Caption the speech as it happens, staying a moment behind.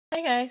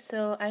Hey guys,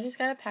 so I just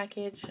got a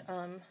package.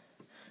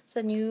 It's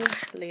a new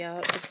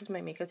layout. This is my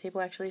makeup table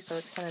actually, so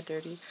it's kind of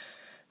dirty,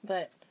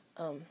 but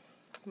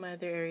my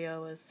other area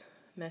was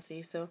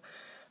messy. So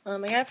I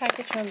got a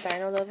package from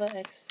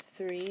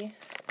dinoluffaaahx3,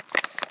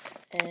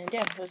 and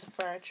yeah, it was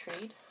for our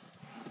trade.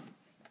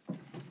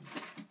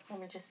 I'm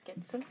gonna just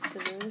get some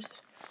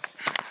scissors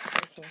so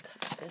I can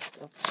cut this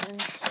open.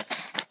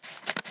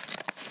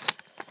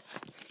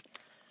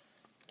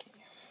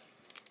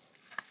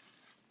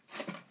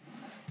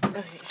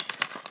 Okay,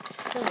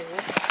 so,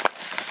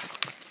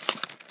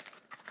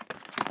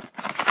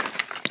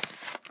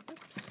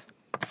 oops,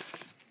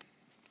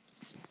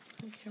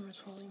 my camera's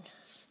falling.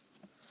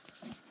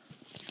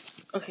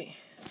 Okay,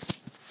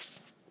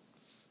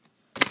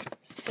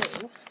 so,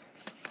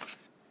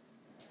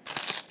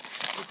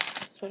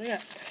 this is what I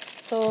got.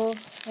 So,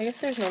 I guess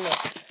there's no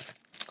milk.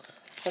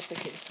 That's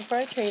okay. So for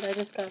our trade, I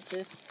just got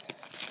this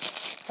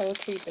Hello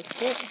Kitty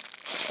biscuit,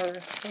 or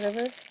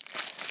whatever,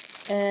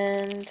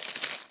 and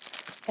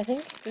I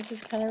think this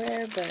is kind of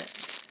rare, but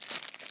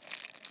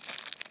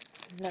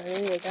not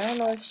really. Like, I don't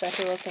know if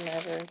Shaker can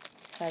ever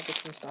have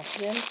this in stock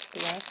again,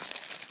 but yeah,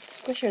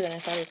 it's squishier than I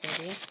thought it was going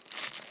to be.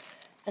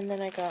 And then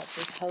I got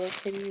this Hello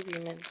Kitty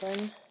remint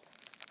blend.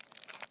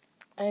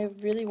 I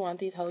really want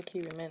these Hello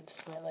Kitty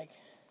remints, but like,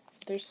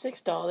 they're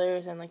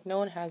 $6 and like no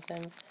one has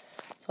them.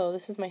 So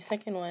this is my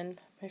second one.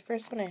 My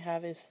first one I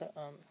have is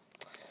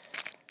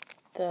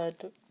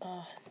the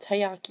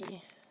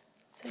taiyaki.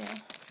 So yeah.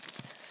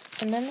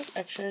 And then as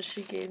extras,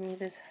 she gave me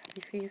this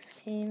happy face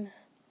cane.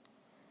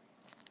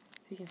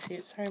 If you can see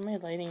it. Sorry, my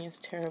lighting is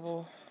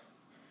terrible.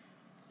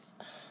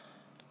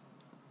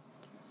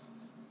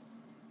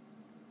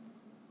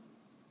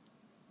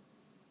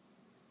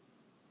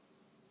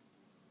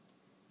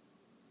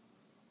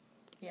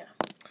 Yeah.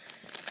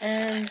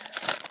 And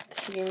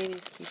she gave me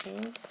these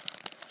keychains.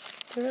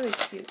 They're really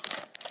cute.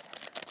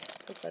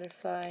 It's a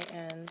butterfly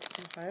and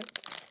some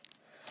hearts.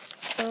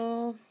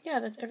 So, yeah,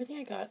 that's everything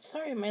I got.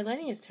 Sorry, my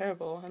lighting is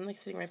terrible. I'm like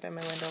sitting right by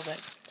my window,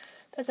 but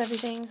that's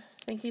everything.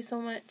 Thank you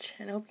so much,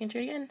 and I hope you can try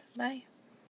it again. Bye.